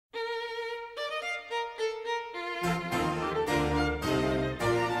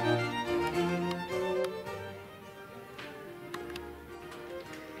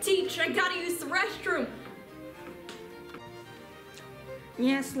Teach, I gotta use the restroom.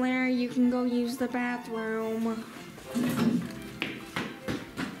 Yes, Larry, you can go use the bathroom.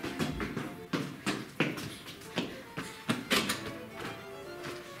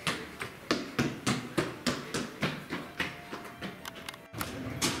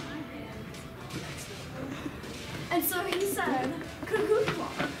 And so he said, cuckoo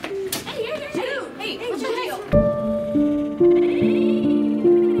clock. Hey, what's your deal?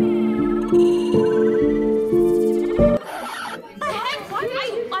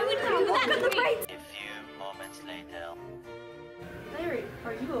 Why would you do that to me? A few moments later. Larry,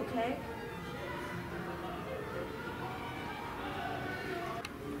 are you okay?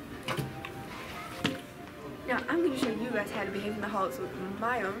 Now I'm going to show you guys how to behave in the halls with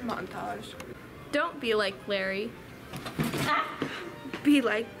my own montage. Don't be like Larry. Be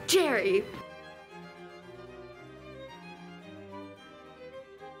like Jerry.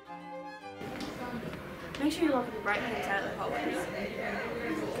 Make sure you look at the right hand side of the hallways.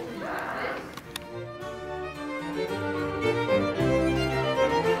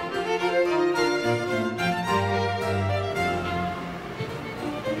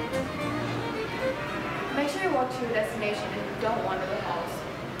 Make sure you walk to your destination and don't wander the halls.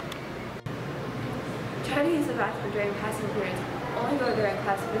 Try to use the bathroom during passing periods. Only go there in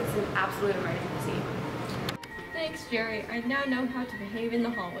class if it's an absolute emergency. Thanks, Jerry. I now know how to behave in the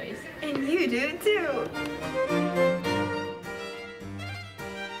hallways. And you do too!